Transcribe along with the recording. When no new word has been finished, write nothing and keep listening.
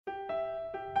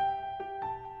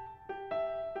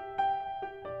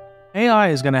AI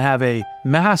is going to have a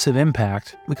massive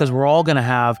impact because we're all going to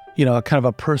have, a kind of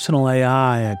a personal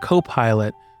AI, a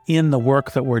co-pilot in the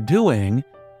work that we're doing.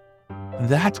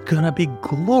 That's going to be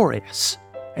glorious.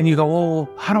 And you go, well,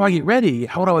 how do I get ready?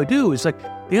 How do I do? It's like,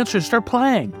 the answer is start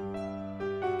playing.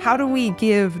 How do we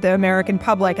give the American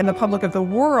public and the public of the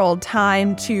world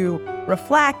time to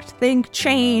reflect, think,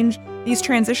 change? These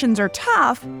transitions are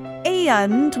tough,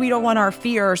 and we don't want our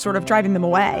fear sort of driving them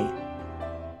away.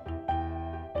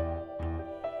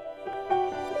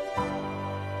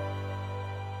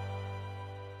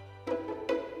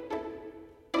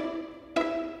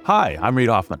 Hi, I'm Reid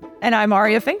Hoffman. And I'm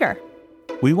Aria Finger.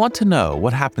 We want to know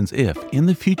what happens if, in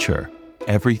the future,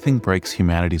 everything breaks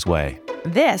humanity's way.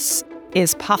 This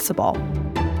is possible.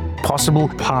 Possible.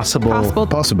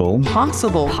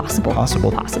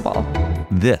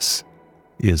 This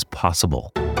is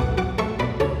possible.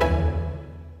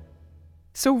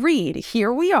 So Reid,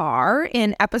 here we are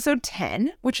in episode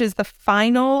 10, which is the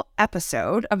final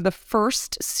episode of the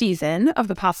first season of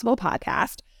the Possible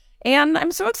podcast. And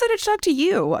I'm so excited to talk to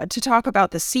you, to talk about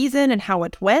the season and how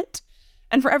it went.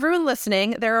 And for everyone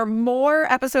listening, there are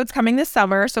more episodes coming this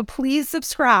summer, so please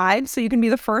subscribe so you can be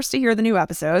the first to hear the new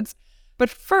episodes.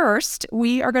 But first,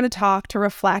 we are going to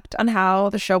reflect on how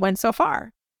the show went so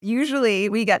far. Usually,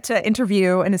 we get to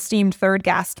interview an esteemed third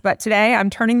guest, but today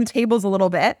I'm turning the tables a little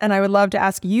bit, and I would love to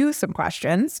ask you some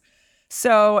questions.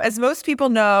 So, as most people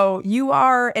know, you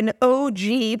are an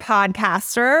OG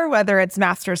podcaster, whether it's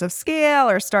Masters of Scale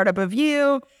or Startup of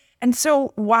You. And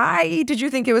so why did you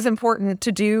think it was important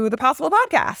to do the Possible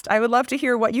podcast? I would love to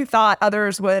hear what you thought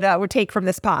others would take from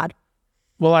this pod.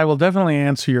 Well, I will definitely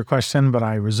answer your question, but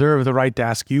I reserve the right to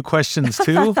ask you questions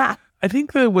too. I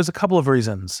think there was a couple of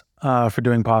reasons for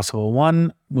doing Possible.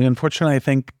 One, we unfortunately, I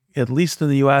think, at least in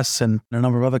the US and a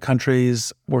number of other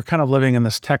countries, we're kind of living in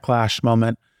this techlash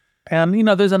moment. And,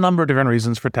 there's a number of different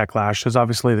reasons for techlash. There's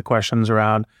obviously the questions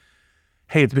around,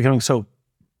 hey, it's becoming so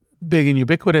big and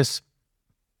ubiquitous.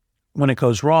 When it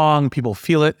goes wrong, people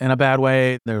feel it in a bad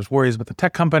way. There's worries about the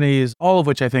tech companies, all of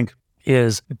which I think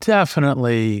is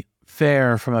definitely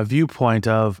fair from a viewpoint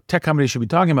of tech companies should be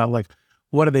talking about, like,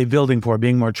 what are they building for?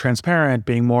 Being more transparent,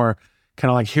 being more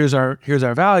kind of like, here's our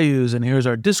values and here's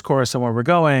our discourse and where we're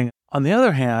going. On the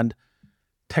other hand,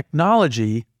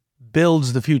 technology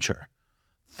builds the future.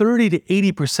 30 to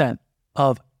 80%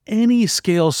 of any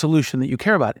scale solution that you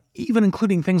care about, even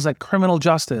including things like criminal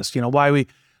justice, why we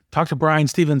talk to Brian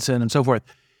Stevenson and so forth,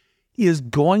 is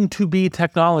going to be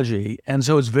technology. And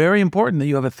so it's very important that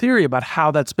you have a theory about how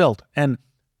that's built. And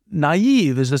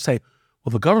naive is to say,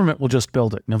 well, the government will just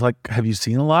build it. And have you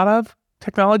seen a lot of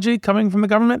technology coming from the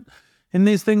government in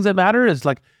these things that matter? It's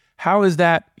like, how is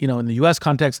that, in the US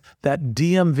context, that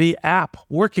DMV app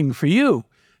working for you,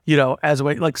 as a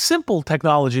way, like simple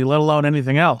technology, let alone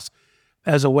anything else,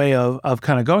 as a way of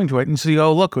kind of going to it. And so you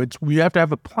go, look, we have to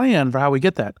have a plan for how we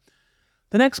get that.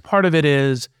 The next part of it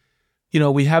is,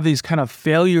 we have these kind of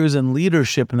failures in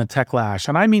leadership in the techlash.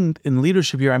 And I mean, in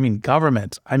leadership here, I mean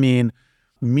government, I mean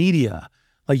media.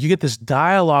 Like, you get this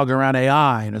dialogue around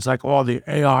AI, and it's like, oh, the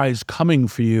AI is coming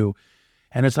for you.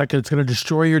 And it's like, it's going to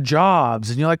destroy your jobs.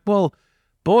 And you're like, well,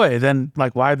 boy, then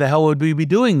why the hell would we be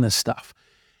doing this stuff?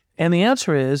 And the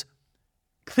answer is,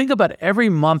 think about every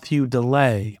month you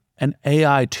delay an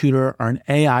AI tutor or an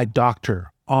AI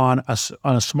doctor on a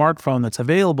smartphone that's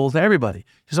available to everybody.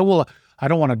 You say, well, I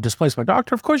don't want to displace my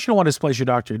doctor. Of course you don't want to displace your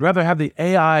doctor. You'd rather have the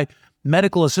AI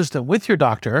medical assistant with your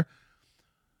doctor.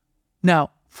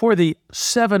 Now, for the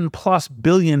 7+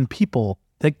 billion people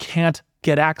that can't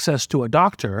get access to a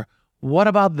doctor, what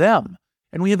about them?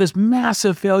 And we have this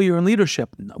massive failure in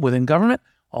leadership within government,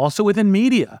 also within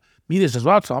media. Media says,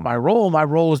 well, it's not my role. My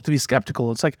role is to be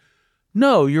skeptical. It's like,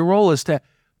 no, your role is to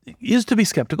be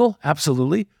skeptical,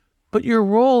 absolutely. But your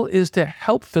role is to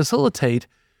help facilitate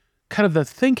kind of the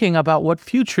thinking about what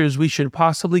futures we should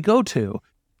possibly go to.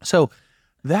 So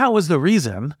that was the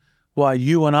reason why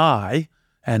you and I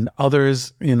and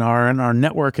others in our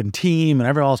network and team and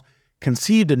everyone else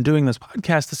conceived in doing this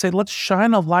podcast to say, let's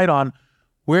shine a light on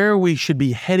where we should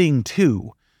be heading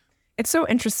to. It's so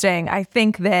interesting. I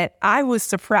think that I was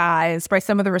surprised by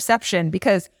some of the reception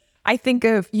because I think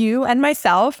of you and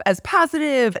myself as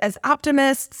positive, as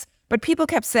optimists, but people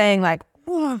kept saying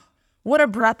whoa, what a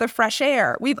breath of fresh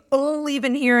air. We've only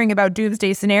been hearing about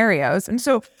doomsday scenarios. And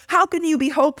so how can you be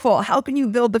hopeful? How can you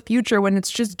build the future when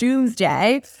it's just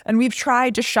doomsday? And we've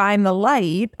tried to shine the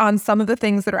light on some of the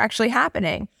things that are actually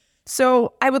happening.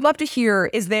 So I would love to hear,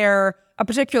 is there a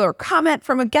particular comment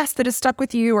from a guest that has stuck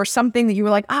with you or something that you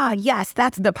were like, yes,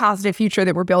 that's the positive future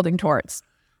that we're building towards?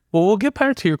 Well, we'll get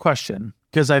back to your question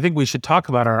because I think we should talk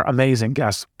about our amazing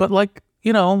guests. But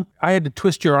I had to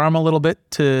twist your arm a little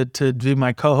bit to do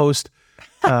my co-host.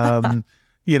 It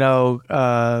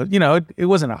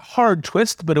wasn't a hard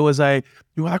twist, but it was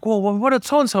you were like, well, what about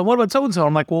so-and-so? What about so-and-so?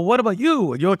 I'm like, well, what about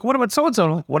you? And you're like, what about so-and-so?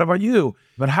 I'm like, what about you?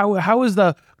 But how is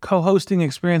the co-hosting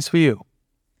experience for you?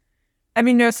 I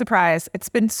mean, no surprise. It's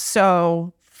been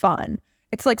so fun.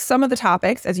 It's like some of the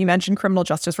topics, as you mentioned, criminal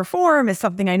justice reform is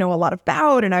something I know a lot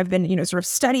about and I've been, sort of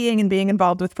studying and being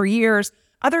involved with for years.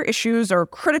 Other issues are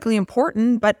critically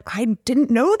important, but I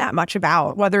didn't know that much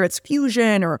about, whether it's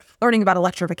fusion or learning about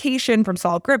electrification from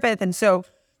Saul Griffith. And so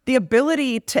the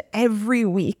ability to every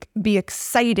week be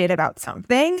excited about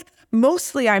something,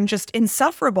 mostly I'm just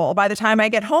insufferable by the time I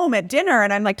get home at dinner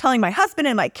and I'm like telling my husband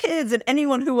and my kids and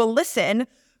anyone who will listen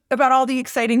about all the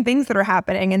exciting things that are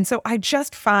happening. And so I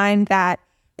just find that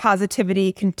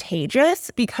positivity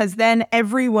contagious because then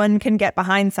everyone can get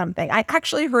behind something. I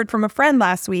actually heard from a friend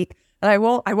last week, and I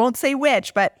won't say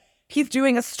which, but he's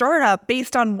doing a startup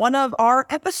based on one of our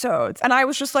episodes. And I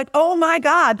was just like, oh my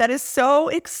God, that is so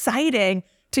exciting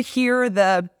to hear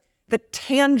the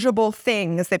tangible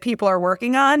things that people are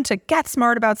working on to get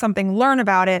smart about something, learn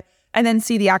about it, and then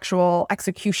see the actual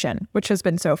execution, which has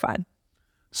been so fun.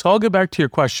 So I'll get back to your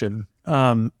question.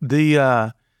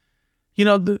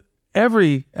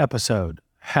 Every episode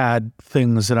had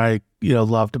things that I,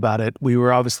 loved about it. We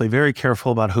were obviously very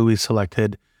careful about who we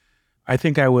selected. I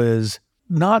think I was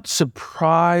not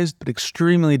surprised, but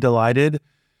extremely delighted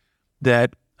and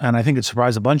I think it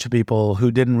surprised a bunch of people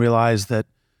who didn't realize that,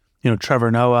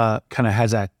 Trevor Noah kind of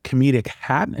has a comedic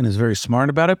hat and is very smart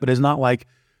about it, but it's not like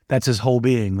that's his whole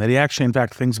being, that he actually, in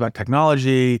fact, thinks about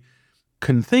technology,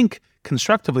 can think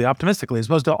constructively, optimistically, as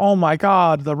opposed to, oh my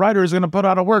God, the writer is going to put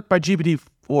out a work by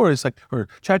GPT-4, it's like, or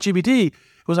ChatGPT.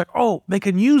 It was like, oh, they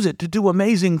can use it to do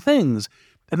amazing things.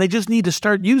 And they just need to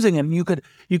start using it. And you could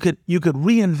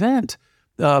reinvent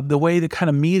the way the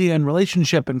kind of media and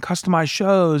relationship and customized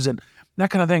shows and that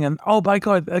kind of thing. And oh my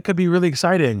God, that could be really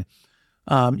exciting.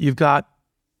 You've got,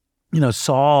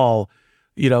 Saul,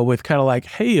 with kind of like,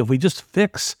 hey, if we just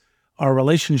fix our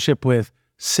relationship with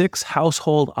 6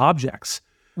 household objects,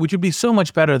 which would be so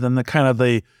much better than the kind of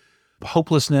the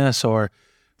hopelessness or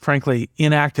frankly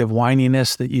inactive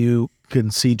whininess that you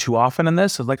can see too often in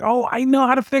this. It's like, oh, I know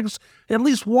how to fix at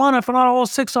least one, if not all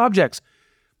 6 objects.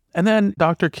 And then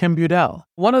Dr. Kim Budell.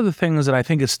 One of the things that I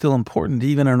think is still important,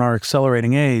 even in our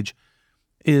accelerating age,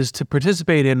 is to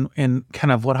participate in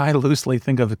kind of what I loosely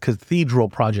think of as cathedral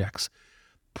projects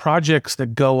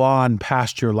that go on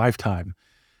past your lifetime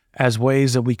as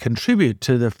ways that we contribute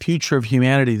to the future of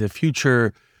humanity, the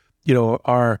future,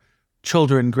 our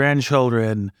children,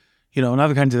 grandchildren, and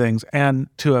other kinds of things. And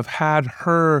to have had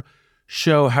her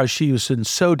show how she was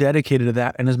so dedicated to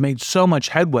that and has made so much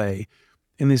headway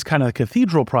in these kind of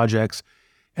cathedral projects.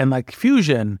 And like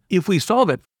fusion, if we solve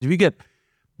it, if you get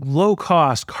low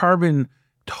cost, carbon,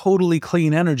 totally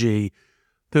clean energy,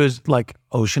 there's like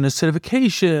ocean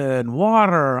acidification,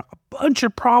 water, a bunch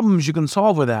of problems you can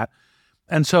solve with that.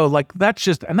 And so like that's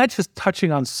just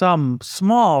touching on some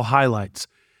small highlights.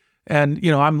 And,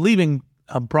 I'm leaving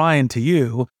Brian to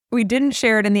you. We didn't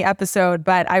share it in the episode,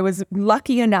 but I was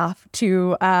lucky enough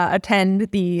to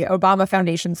attend the Obama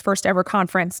Foundation's first ever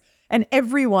conference. And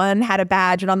everyone had a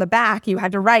badge. And on the back, you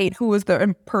had to write who was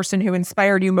the person who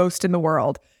inspired you most in the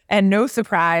world. And no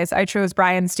surprise, I chose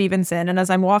Bryan Stevenson. And as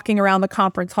I'm walking around the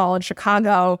conference hall in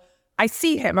Chicago, I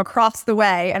see him across the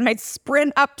way and I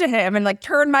sprint up to him and like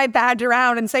turn my badge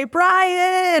around and say,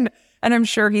 Bryan. And I'm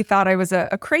sure he thought I was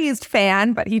a crazed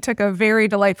fan, but he took a very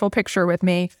delightful picture with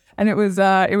me. And it was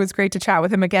great to chat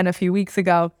with him again a few weeks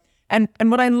ago. And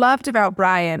what I loved about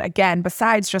Bryan, again,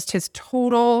 besides just his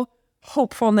total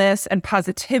hopefulness and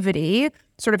positivity,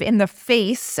 sort of in the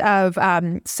face of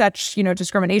such,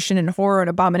 discrimination and horror and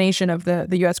abomination of the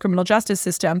U.S. criminal justice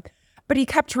system, but he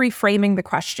kept reframing the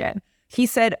question. He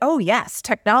said, oh, yes,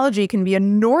 technology can be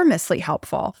enormously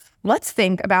helpful. Let's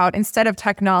think about, instead of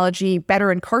technology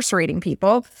better incarcerating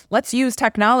people, let's use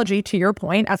technology, to your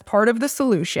point, as part of the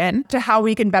solution to how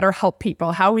we can better help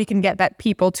people, how we can get that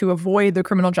people to avoid the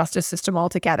criminal justice system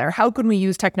altogether. How can we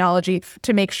use technology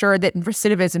to make sure that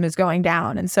recidivism is going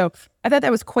down? And so I thought that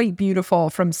was quite beautiful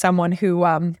from someone who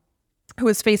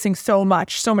is facing so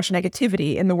much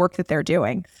negativity in the work that they're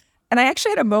doing. And I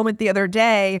actually had a moment the other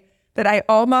day that I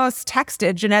almost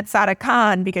texted Jeanette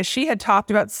Sada-Khan because she had talked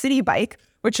about Citi Bike,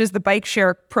 which is the bike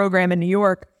share program in New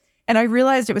York. And I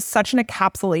realized it was such an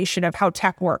encapsulation of how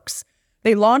tech works.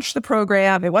 They launched the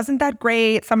program. It wasn't that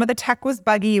great. Some of the tech was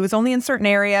buggy. It was only in certain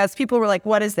areas. People were like,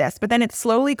 what is this? But then it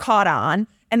slowly caught on.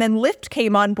 And then Lyft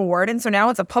came on board. And so now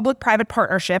it's a public-private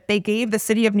partnership. They gave the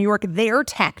city of New York their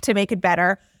tech to make it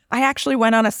better. I actually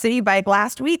went on a city bike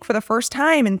last week for the first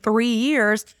time in 3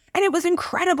 years, and it was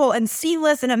incredible and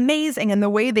seamless and amazing. And the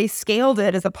way they scaled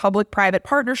it is a public-private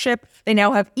partnership. They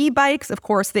now have e-bikes. Of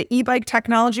course, the e-bike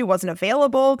technology wasn't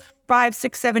available 5,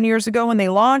 6, 7 years ago when they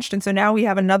launched. And so now we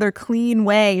have another clean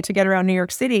way to get around New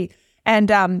York City. And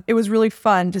it was really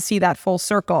fun to see that full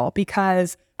circle,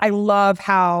 because I love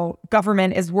how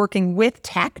government is working with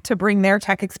tech to bring their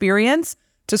tech experience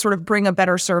to sort of bring a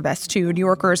better service to New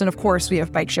Yorkers. And of course, we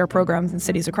have bike share programs in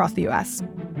cities across the US.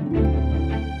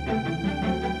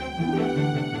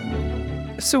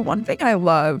 So one thing I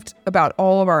loved about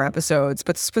all of our episodes,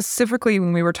 but specifically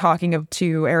when we were talking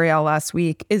to Ariel last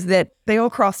week, is that they all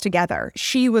cross together.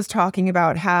 She was talking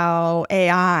about how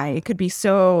AI could be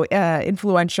so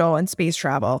influential in space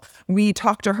travel. We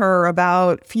talked to her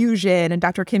about fusion and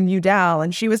Dr. Kim Udell,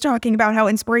 and she was talking about how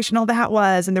inspirational that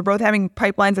was. And they're both having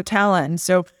pipelines of talent.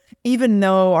 So even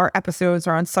though our episodes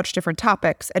are on such different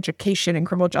topics, education and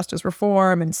criminal justice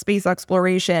reform and space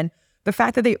exploration, the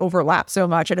fact that they overlap so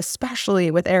much, and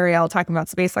especially with Ariel talking about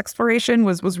space exploration,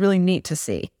 was really neat to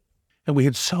see. And we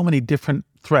had so many different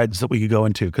threads that we could go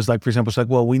into. Because, like, for example, it's like,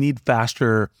 well, we need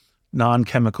faster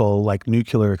non-chemical, like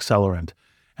nuclear accelerant.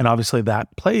 And obviously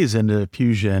that plays into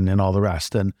fusion and all the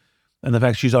rest. And the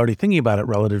fact she's already thinking about it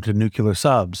relative to nuclear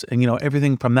subs. And,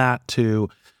 everything from that to,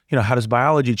 how does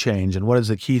biology change? And what is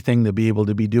the key thing to be able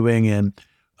to be doing in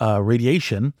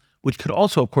radiation, which could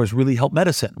also, of course, really help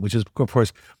medicine, which is, of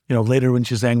course, later when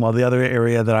she's saying, well, the other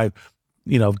area that I've,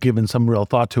 given some real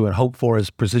thought to and hope for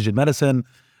is precision medicine,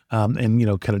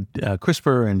 and, kind of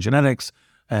CRISPR and genetics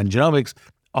and genomics,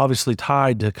 obviously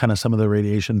tied to kind of some of the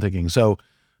radiation thinking. So,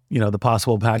 the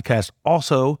Possible podcast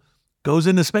also goes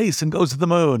into space and goes to the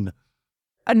moon.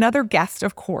 Another guest,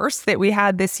 of course, that we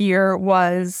had this year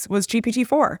was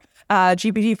GPT-4.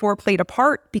 GPT-4 played a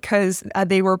part because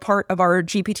they were part of our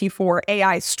GPT-4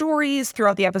 AI stories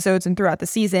throughout the episodes and throughout the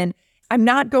season. I'm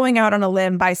not going out on a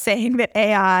limb by saying that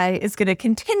AI is going to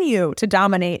continue to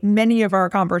dominate many of our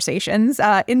conversations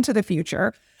into the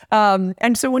future.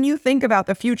 And so when you think about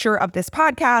the future of this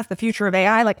podcast, the future of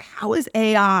AI, like, how is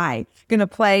AI going to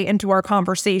play into our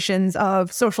conversations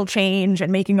of social change and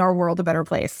making our world a better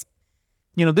place?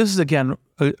 This is, again,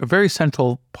 a very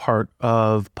central part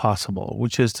of Possible,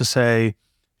 which is to say,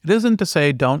 it isn't to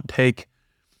say don't take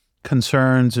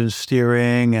concerns or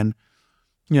steering and,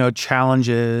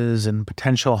 challenges and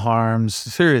potential harms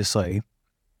seriously.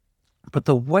 But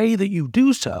the way that you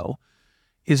do so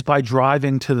is by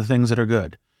driving to the things that are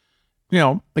good.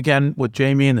 Again, with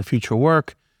Jamie and the future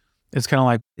work, it's kind of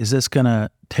like, is this going to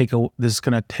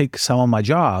take some of my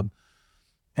job?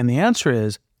 And the answer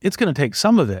is, it's going to take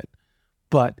some of it.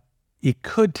 But it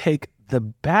could take the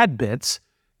bad bits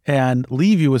and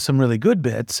leave you with some really good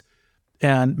bits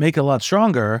and make it a lot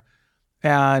stronger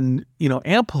and,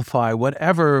 amplify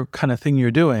whatever kind of thing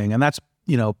you're doing. And that's,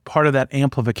 part of that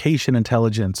amplification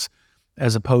intelligence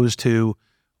as opposed to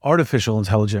artificial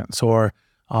intelligence or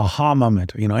aha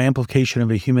moment, amplification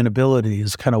of a human ability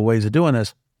is kind of ways of doing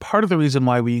this. Part of the reason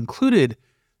why we included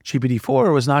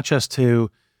GPT-4 was not just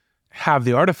to have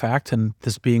the artifact and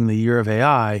this being the year of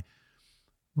AI,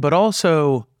 but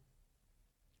also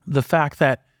the fact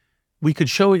that we could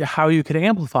show you how you could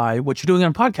amplify what you're doing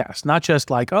on a podcast, not just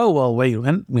like, oh, well, wait,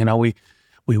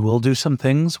 we will do some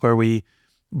things where we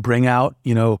bring out,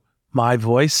 my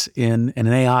voice in an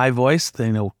AI voice,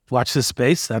 watch this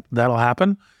space, that'll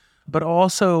happen. But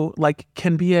also like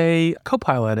can be a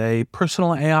co-pilot, a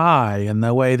personal AI in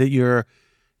the way that you're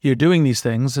doing these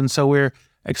things. And so we're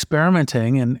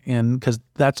experimenting and because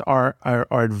that's our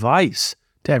advice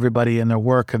to everybody in their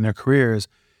work and their careers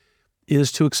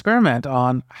is to experiment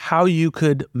on how you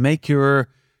could make your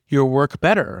work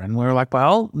better. And we're like,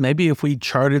 well, maybe if we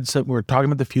charted some, we're talking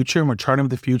about the future and we're charting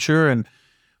the future, and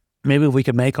maybe if we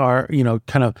could make our,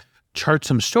 kind of chart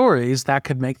some stories that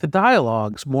could make the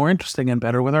dialogues more interesting and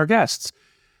better with our guests.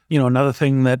 Another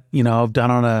thing that, I've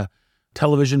done on a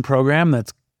television program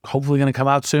that's hopefully going to come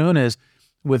out soon is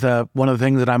with one of the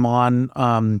things that I'm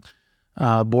on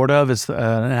board of is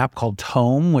an app called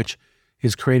Tome, which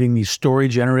is creating these story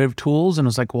generative tools. And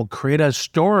it's like, well, create a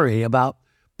story about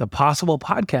the Possible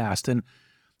podcast. And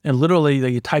literally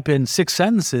you type in 6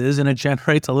 sentences and it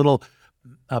generates a little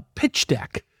pitch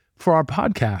deck for our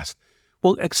podcast.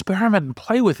 Well, experiment and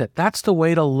play with it. That's the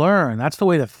way to learn. That's the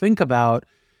way to think about,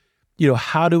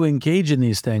 how to engage in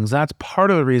these things. That's part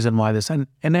of the reason why this, and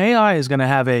AI is going to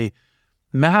have a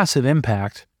massive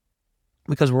impact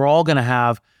because we're all going to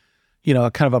have,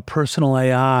 a kind of a personal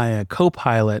AI, a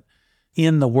co-pilot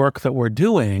in the work that we're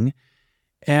doing.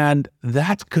 And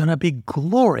that's going to be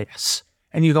glorious.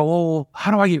 And you go, well,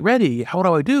 how do I get ready? How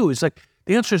do I do? It's like,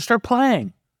 the answer is start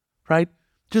playing. right?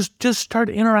 Just start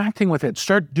interacting with it.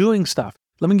 Start doing stuff.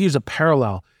 Let me use a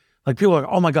parallel. Like people are like,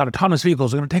 oh my God, autonomous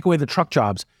vehicles are going to take away the truck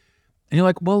jobs. And you're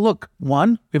like, well, look,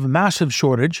 one, we have a massive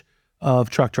shortage of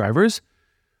truck drivers.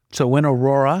 So when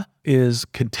Aurora is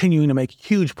continuing to make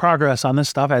huge progress on this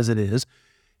stuff as it is,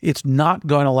 it's not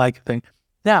going to like thing.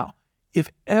 Now, if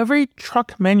every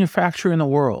truck manufacturer in the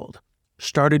world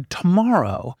started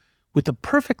tomorrow with the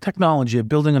perfect technology of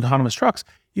building autonomous trucks,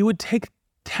 it would take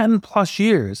 10 plus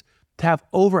years to have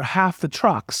over half the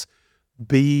trucks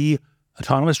be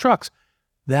autonomous trucks.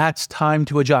 That's time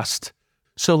to adjust.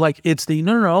 So like it's the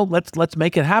no, let's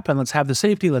make it happen. Let's have the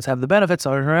safety, let's have the benefits,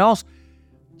 everything else.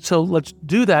 So let's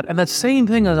do that. And that same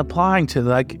thing is applying to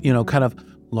like, kind of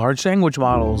large language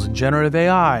models and generative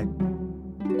AI.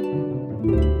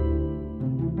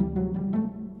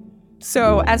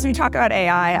 So as we talk about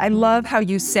AI, I love how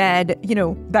you said,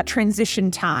 that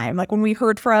transition time. Like when we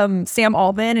heard from Sam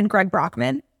Altman and Greg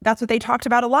Brockman, that's what they talked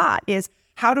about a lot is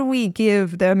how do we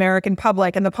give the American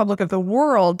public and the public of the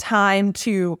world time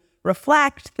to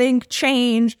reflect, think,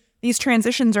 change. These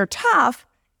transitions are tough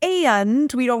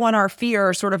and we don't want our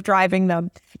fear sort of driving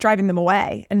them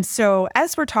away. And so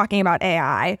as we're talking about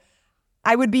AI,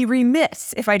 I would be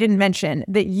remiss if I didn't mention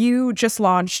that you just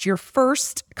launched your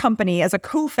first company as a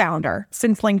co-founder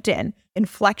since LinkedIn.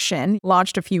 Inflection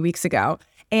launched a few weeks ago.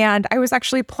 And I was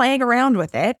actually playing around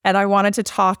with it. And I wanted to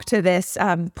talk to this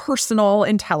personal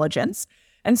intelligence.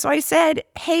 And so I said,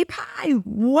 hey, Pi,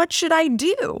 what should I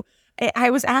do?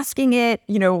 I was asking it,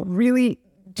 really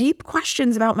deep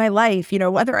questions about my life,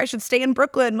 whether I should stay in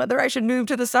Brooklyn, whether I should move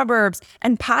to the suburbs.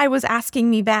 And Pi was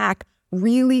asking me back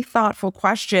really thoughtful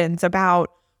questions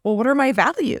about, well, what are my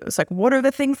values? Like, what are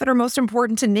the things that are most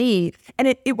important to me? And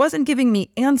it wasn't giving me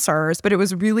answers, but it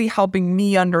was really helping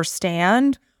me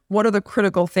understand what are the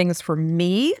critical things for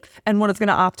me and what is going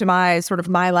to optimize sort of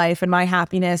my life and my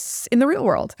happiness in the real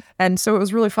world. And so it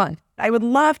was really fun. I would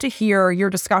love to hear your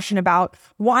discussion about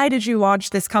why did you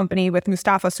launch this company with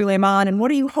Mustafa Suleyman and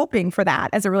what are you hoping for that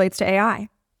as it relates to AI?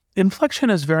 Inflection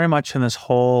is very much in this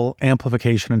whole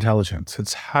amplification intelligence.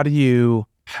 It's how do you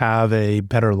have a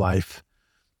better life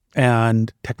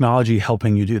and technology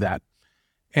helping you do that.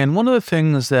 And one of the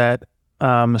things that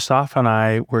Mustafa and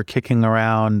I were kicking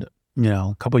around,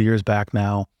 a couple of years back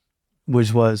now,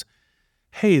 which was,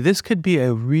 hey, this could be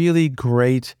a really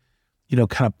great,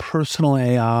 kind of personal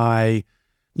AI,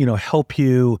 help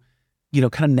you,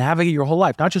 kind of navigate your whole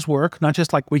life, not just work, not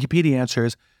just like Wikipedia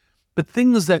answers, but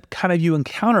things that kind of you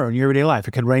encounter in your everyday life.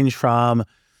 It could range from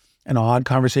an odd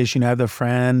conversation you have with a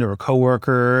friend or a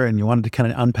coworker and you wanted to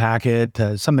kind of unpack it,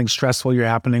 to something stressful you're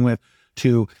happening with,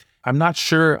 to I'm not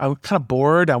sure, I'm kind of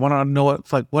bored. I want to know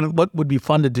what would be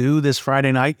fun to do this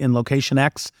Friday night in location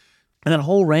X. And that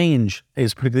whole range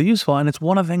is particularly useful. And it's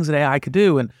one of the things that AI could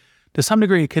do. And to some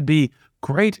degree, it could be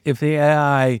great if the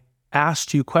AI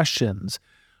asked you questions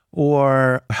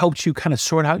or helped you kind of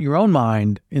sort out your own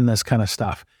mind in this kind of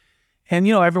stuff. And,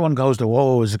 everyone goes to,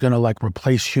 whoa, is it going to like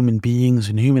replace human beings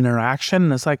and human interaction?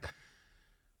 And it's like,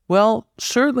 well,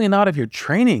 certainly not if you're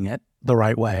training it the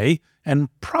right way and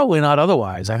probably not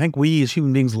otherwise. I think we as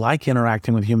human beings like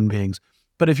interacting with human beings.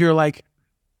 But if you're like,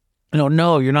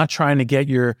 no, you're not trying to get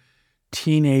your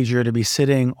teenager to be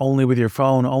sitting only with your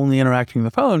phone, only interacting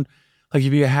with the phone. Like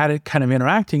if you had it kind of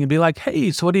interacting, it'd be like,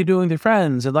 hey, so what are you doing with your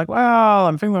friends? And like, well,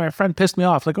 I'm thinking my friend pissed me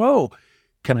off. Like, oh,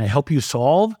 can I help you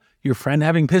solve your friend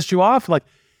having pissed you off? Like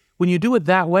when you do it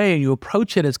that way and you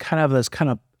approach it as kind of this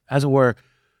kind of, as it were,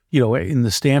 in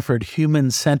the Stanford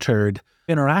human-centered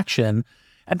interaction,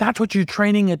 and that's what you're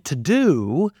training it to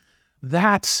do,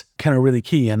 that's kind of really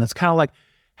key. And it's kind of like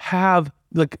have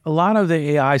like a lot of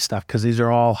the AI stuff, because these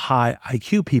are all high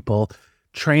IQ people,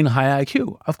 train high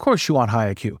IQ. Of course you want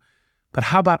high IQ, but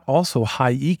how about also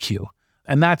high EQ?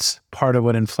 And that's part of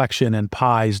what Inflection and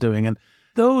Pi is doing. And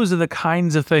those are the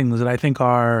kinds of things that I think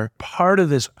are part of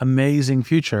this amazing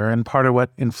future and part of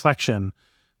what Inflection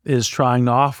is trying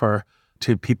to offer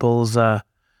to people's,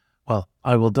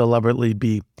 I will deliberately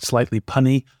be slightly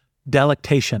punny,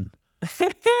 delectation.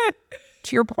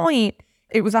 To your point,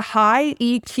 it was a high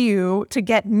EQ to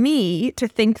get me to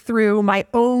think through my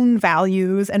own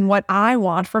values and what I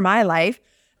want for my life.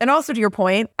 And also to your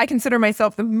point, I consider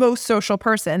myself the most social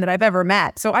person that I've ever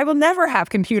met. So I will never have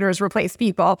computers replace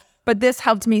people. But this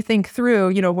helped me think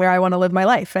through, where I want to live my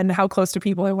life and how close to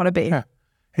people I want to be. Yeah.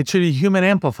 It should be human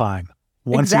amplifying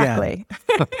once again.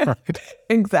 Right.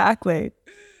 Exactly.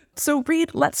 So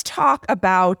Reed, let's talk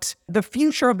about the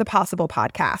future of the Possible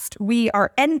podcast. We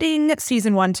are ending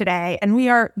season 1 today, and we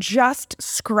are just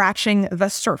scratching the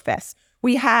surface.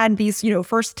 We had these,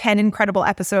 first 10 incredible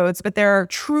episodes, but they're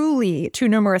truly too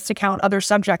numerous to count other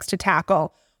subjects to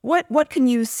tackle. What can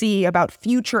you see about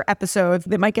future episodes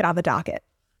that might get on the docket?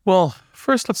 Well,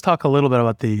 first, let's talk a little bit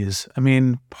about these. I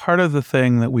mean, part of the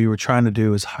thing that we were trying to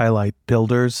do is highlight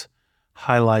builders,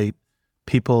 highlight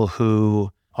people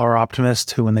who are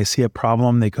optimists, who when they see a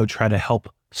problem, they go try to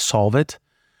help solve it.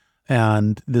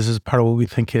 And this is part of what we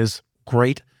think is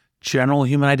great general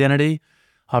human identity.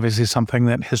 Obviously, something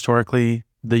that historically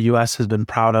the U.S. has been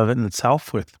proud of in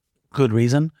itself with good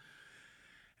reason.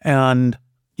 And,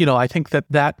 I think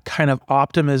that kind of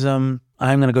optimism,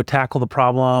 I'm going to go tackle the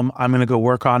problem, I'm going to go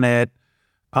work on it,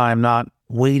 I'm not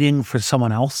waiting for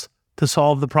someone else to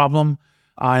solve the problem,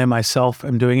 I myself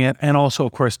am doing it. And also,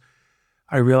 of course,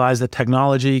 I realize that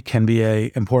technology can be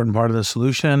an important part of the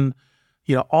solution.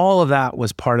 All of that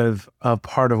was part of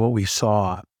what we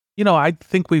saw. I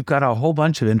think we've got a whole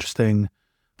bunch of interesting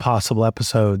possible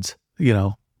episodes,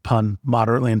 pun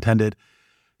moderately intended,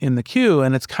 in the queue.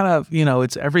 And it's kind of,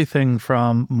 it's everything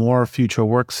from more future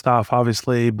work stuff,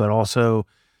 obviously, but also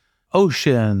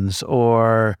oceans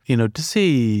or,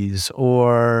 disease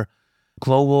or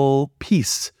global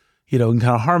peace, and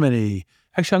kind of harmony.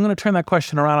 Actually, I'm going to turn that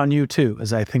question around on you too,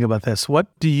 as I think about this.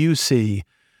 What do you see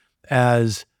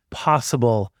as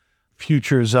possible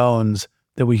future zones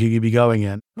that we could be going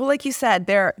in? Well, like you said,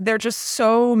 there are just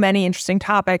so many interesting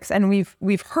topics, and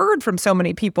we've heard from so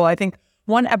many people. I think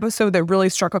one episode that really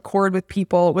struck a chord with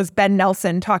people was Ben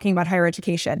Nelson talking about higher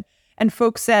education. And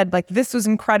folks said, this was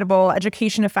incredible.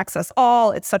 Education affects us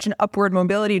all. It's such an upward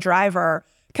mobility driver.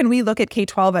 Can we look at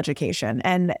K-12 education?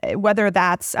 And whether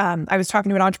that's, I was talking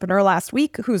to an entrepreneur last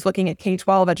week who's looking at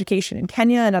K-12 education in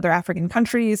Kenya and other African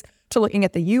countries, to looking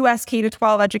at the U.S.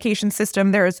 K-12 education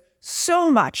system. There's so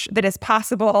much that is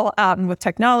possible with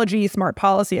technology, smart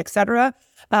policy, et cetera.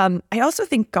 I also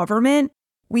think government,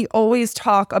 we always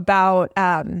talk about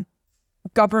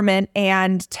government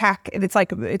and tech. It's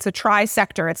a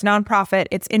tri-sector. It's nonprofit,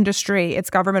 it's industry, it's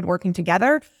government working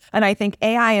together. And I think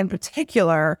AI in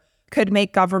particular could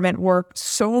make government work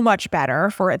so much better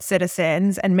for its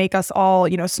citizens and make us all,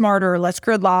 smarter, less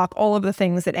gridlock, all of the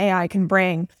things that AI can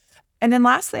bring. And then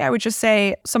lastly, I would just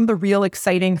say some of the real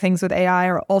exciting things with AI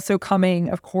are also coming,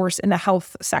 of course, in the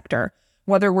health sector,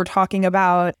 whether we're talking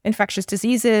about infectious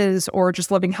diseases or just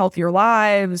living healthier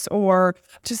lives or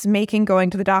just making going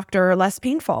to the doctor less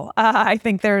painful. I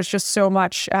think there's just so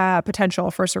much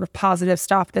potential for sort of positive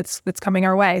stuff that's coming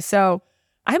our way. So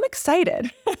I'm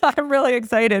excited. I'm really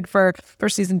excited for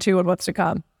season 2 and what's to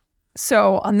come.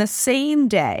 So on the same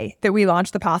day that we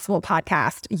launched the Possible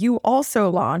podcast, you also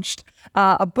launched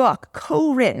a book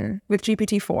co-written with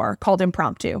GPT-4 called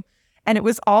Impromptu. And it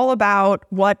was all about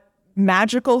what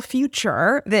magical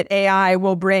future that AI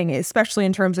will bring, especially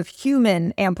in terms of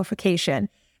human amplification.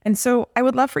 And so I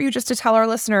would love for you just to tell our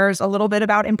listeners a little bit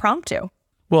about Impromptu.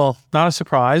 Well, not a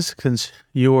surprise, because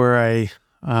you were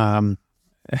a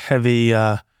heavy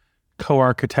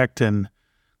co-architect and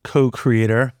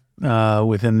co-creator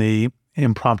within the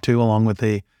Impromptu, along with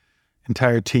the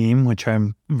entire team, which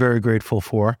I'm very grateful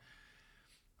for.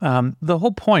 The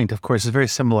whole point, of course, is very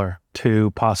similar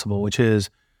to Possible, which is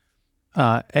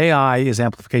AI is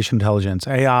amplification intelligence.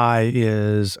 AI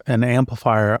is an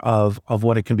amplifier of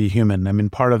what it can be human. I mean,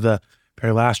 part of the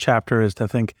very last chapter is to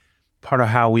think part of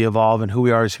how we evolve and who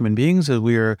we are as human beings is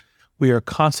we are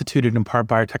constituted in part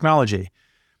by our technology.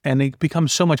 And it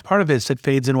becomes so much part of it, it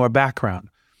fades into our background.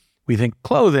 We think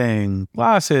clothing,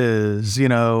 glasses,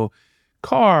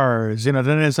 cars,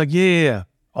 then it's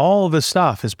all of this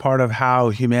stuff is part of how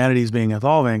humanity is being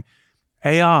evolving.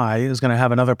 AI is going to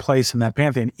have another place in that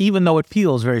pantheon, even though it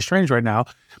feels very strange right now.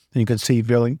 And you can see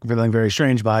feeling very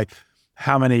strange by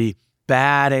how many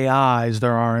bad AIs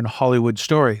there are in Hollywood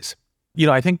stories.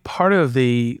 I think part of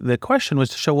the question was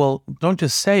to show, well, don't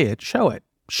just say it, show it.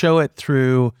 Show it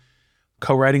through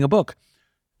co-writing a book.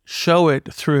 Show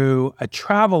it through a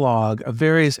travelogue of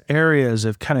various areas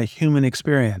of kind of human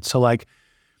experience. So and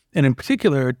in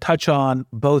particular, touch on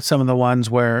both some of the ones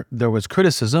where there was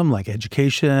criticism, like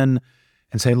education,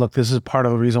 and say, look, this is part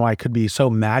of the reason why it could be so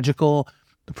magical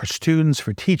for students,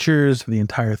 for teachers, for the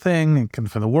entire thing,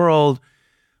 and for the world.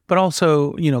 But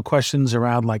also, questions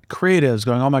around creatives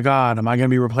going, oh my God, am I going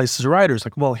to be replaced as writers?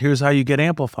 Well, here's how you get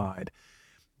amplified.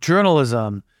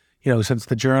 Journalism, since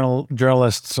the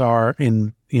journalists are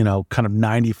in, kind of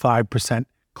 95%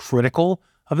 critical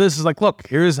of this, is look,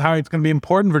 here's how it's going to be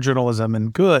important for journalism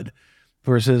and good,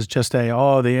 versus just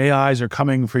the AIs are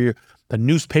coming for the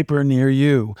newspaper near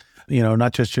you,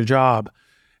 not just your job.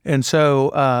 And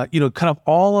so, kind of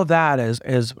all of that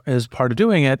as part of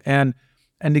doing it, and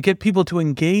to get people to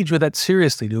engage with that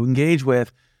seriously, don't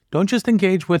just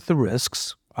engage with the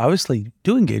risks, obviously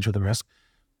do engage with the risk,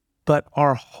 but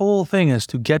our whole thing is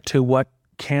to get to what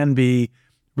can be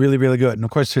really, really good. And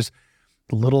of course, there's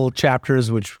little chapters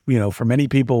which, for many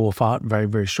people will find very,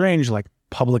 very strange, like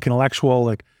public intellectual,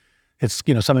 like it's,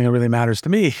 something that really matters to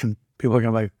me. And people are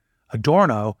going to be like,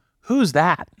 Adorno, who's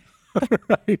that?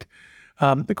 Right.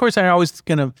 Of course, I always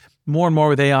more and more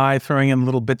with AI, throwing in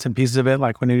little bits and pieces of it,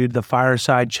 like when I did the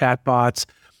fireside chatbots,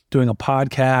 doing a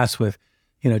podcast with,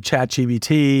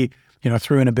 ChatGPT,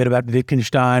 threw in a bit about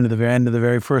Wittgenstein at the very end of the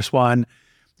very first one,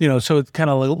 so it's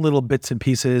kind of little bits and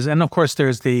pieces. And of course,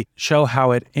 there's the show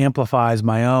how it amplifies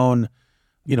my own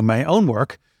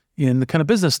work in the kind of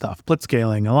business stuff,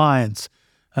 blitzscaling, alliance,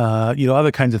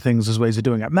 other kinds of things as ways of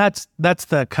doing it. And that's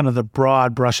the kind of the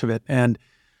broad brush of it. And,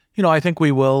 I think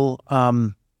we will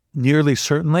nearly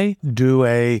certainly do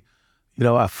a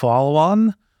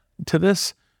follow-on to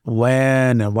this.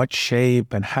 When and what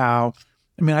shape and how.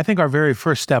 I mean, I think our very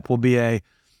first step will be a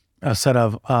set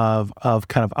of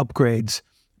kind of upgrades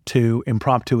to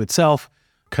Impromptu itself,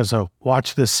 because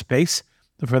watch this space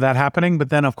for that happening.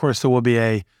 But then, of course, there will be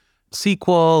a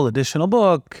sequel, additional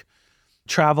book,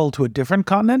 travel to a different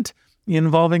continent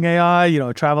involving AI,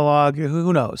 a travelogue,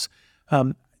 who knows?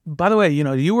 By the way,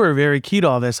 you were very key to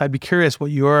all this. I'd be curious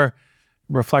what your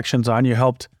reflections on. You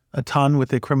helped a ton with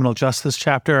the criminal justice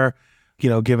chapter,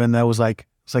 given that was like,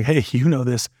 it's like, hey,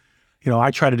 this,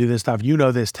 I try to do this stuff,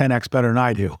 this 10x better than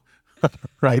I do,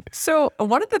 right? So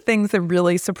one of the things that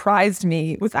really surprised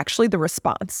me was actually the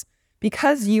response.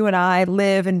 Because you and I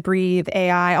live and breathe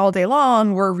AI all day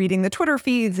long, we're reading the Twitter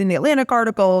feeds and the Atlantic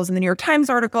articles and the New York Times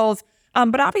articles.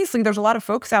 But obviously there's a lot of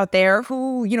folks out there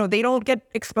who, they don't get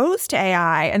exposed to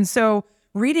AI. And so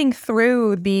reading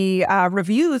through the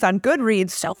reviews on Goodreads,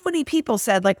 so many people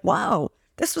said like, wow,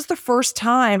 this was the first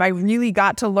time I really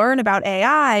got to learn about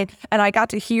AI, and I got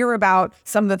to hear about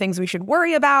some of the things we should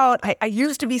worry about. I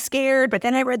used to be scared, but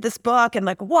then I read this book and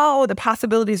like, whoa, the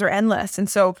possibilities are endless. And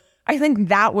so I think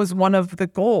that was one of the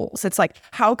goals. It's like,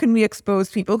 how can we expose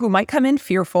people who might come in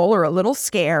fearful or a little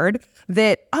scared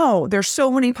that, there's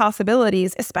so many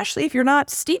possibilities, especially if you're not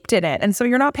steeped in it. And so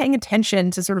you're not paying attention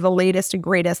to sort of the latest and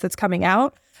greatest that's coming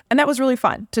out. And that was really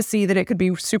fun to see that it could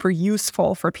be super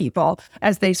useful for people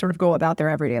as they sort of go about their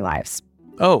everyday lives.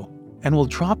 Oh, and we'll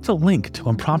drop the link to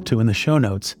Impromptu in the show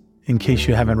notes in case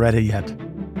you haven't read it yet.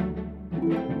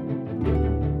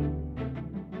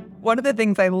 One of the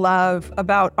things I love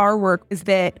about our work is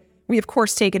that we, of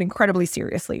course, take it incredibly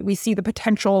seriously. We see the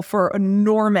potential for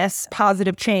enormous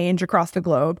positive change across the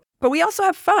globe, but we also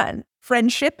have fun.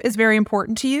 Friendship is very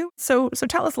important to you. So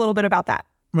tell us a little bit about that.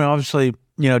 Well, obviously,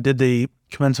 did the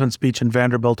commencement speech in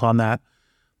Vanderbilt on that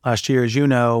last year. As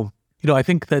I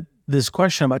think that this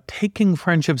question about taking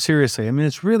friendship seriously,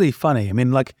 it's really funny.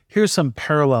 Here's some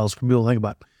parallels for people to think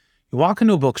about. You walk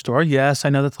into a bookstore. Yes, I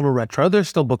know that's a little retro. There's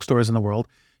still bookstores in the world.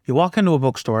 You walk into a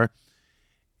bookstore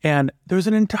and there's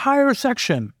an entire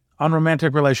section on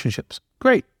romantic relationships.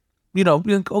 Great.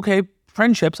 Okay,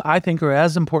 friendships, I think, are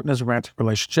as important as romantic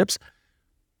relationships.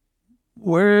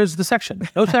 Where's the section?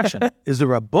 No section. Is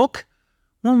there a book?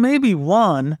 Well, maybe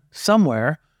one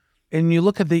somewhere. And you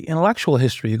look at the intellectual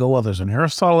history. You go, well, there's an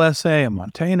Aristotle essay, a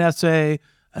Montaigne essay,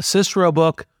 a Cicero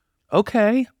book.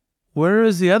 Okay, where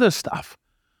is the other stuff,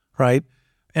 right?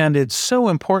 And it's so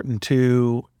important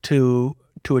to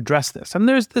address this. And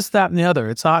there's this, that, and the other.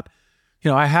 It's not,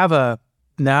 I have a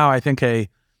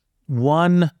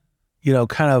one,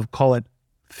 kind of call it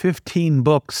 15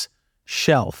 books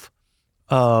shelf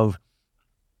of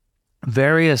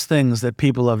various things that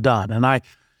people have done. And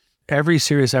every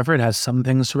serious effort has some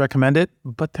things to recommend it,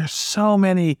 but there's so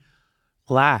many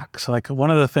lacks. Like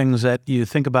one of the things that you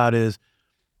think about is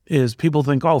people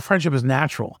think, friendship is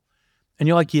natural. And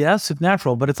you're like, yes, it's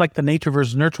natural, but it's like the nature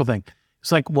versus nurture thing.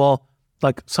 It's like, well,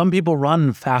 like some people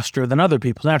run faster than other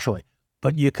people naturally,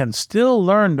 but you can still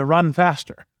learn to run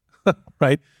faster,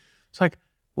 right? It's like,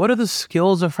 what are the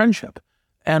skills of friendship?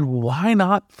 And why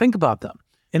not think about them?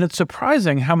 And it's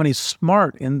surprising how many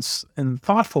smart and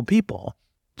thoughtful people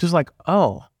just like,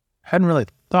 hadn't really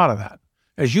thought of that.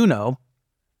 As you know,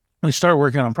 when we started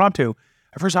working on Impromptu,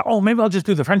 I first thought, maybe I'll just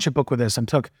do the friendship book with this, and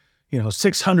took,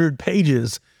 600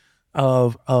 pages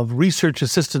of research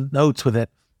assistant notes with it,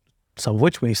 some of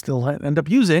which we still end up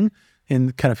using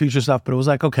in kind of future stuff. But it was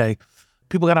like, okay,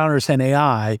 people got to understand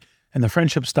AI, and the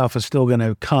friendship stuff is still going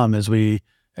to come as we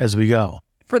go.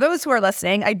 For those who are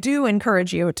listening, I do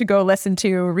encourage you to go listen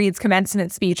to Reid's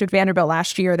commencement speech at Vanderbilt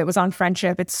last year that was on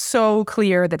friendship. It's so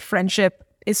clear that friendship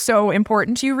is so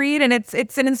important to you, Reid, and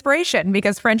it's an inspiration,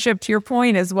 because friendship, to your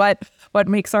point, is what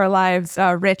makes our lives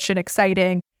rich and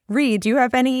exciting. Reid, do you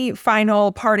have any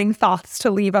final parting thoughts to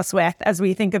leave us with as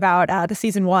we think about the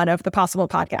season 1 of the Possible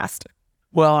podcast?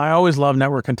 Well, I always love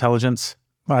network intelligence.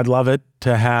 I'd love it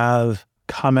to have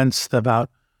comments about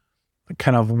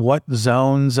kind of what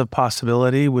zones of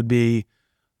possibility would be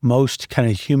most kind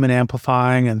of human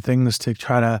amplifying and things to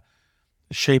try to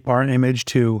shape our image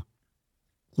to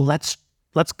let's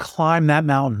climb that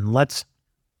mountain. Let's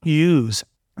use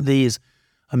these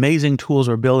amazing tools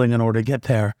we're building in order to get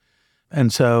there.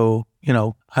 And so,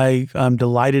 I'm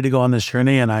delighted to go on this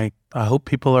journey, and I hope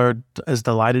people are as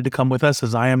delighted to come with us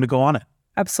as I am to go on it.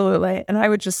 Absolutely. And I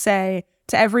would just say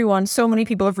to everyone, so many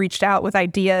people have reached out with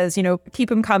ideas, keep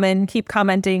them coming, keep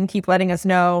commenting, keep letting us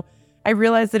know. I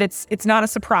realize that it's not a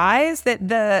surprise that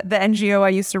the NGO I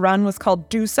used to run was called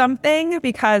Do Something,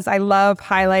 because I love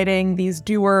highlighting these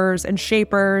doers and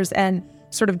shapers and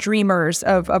sort of dreamers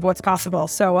of what's possible.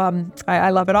 So I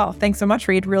love it all. Thanks so much,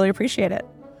 Reid. Really appreciate it.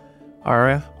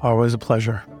 Aria, always a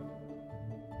pleasure.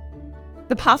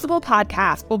 The Possible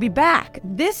Podcast will be back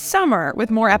this summer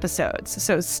with more episodes,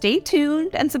 so stay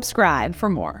tuned and subscribe for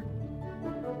more.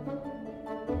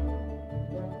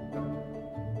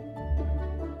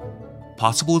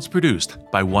 Possible is produced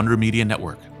by Wonder Media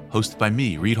Network, hosted by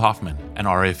me, Reid Hoffman, and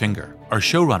R.A. Finger. Our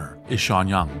showrunner is Sean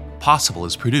Young. Possible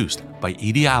is produced by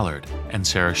Edie Allard and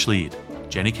Sarah Schleid.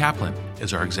 Jenny Kaplan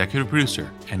is our executive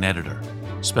producer and editor.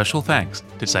 Special thanks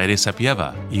to Zaide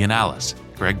Sapieva, Ian Alice,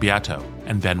 Greg Beato,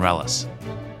 and Ben Rellis.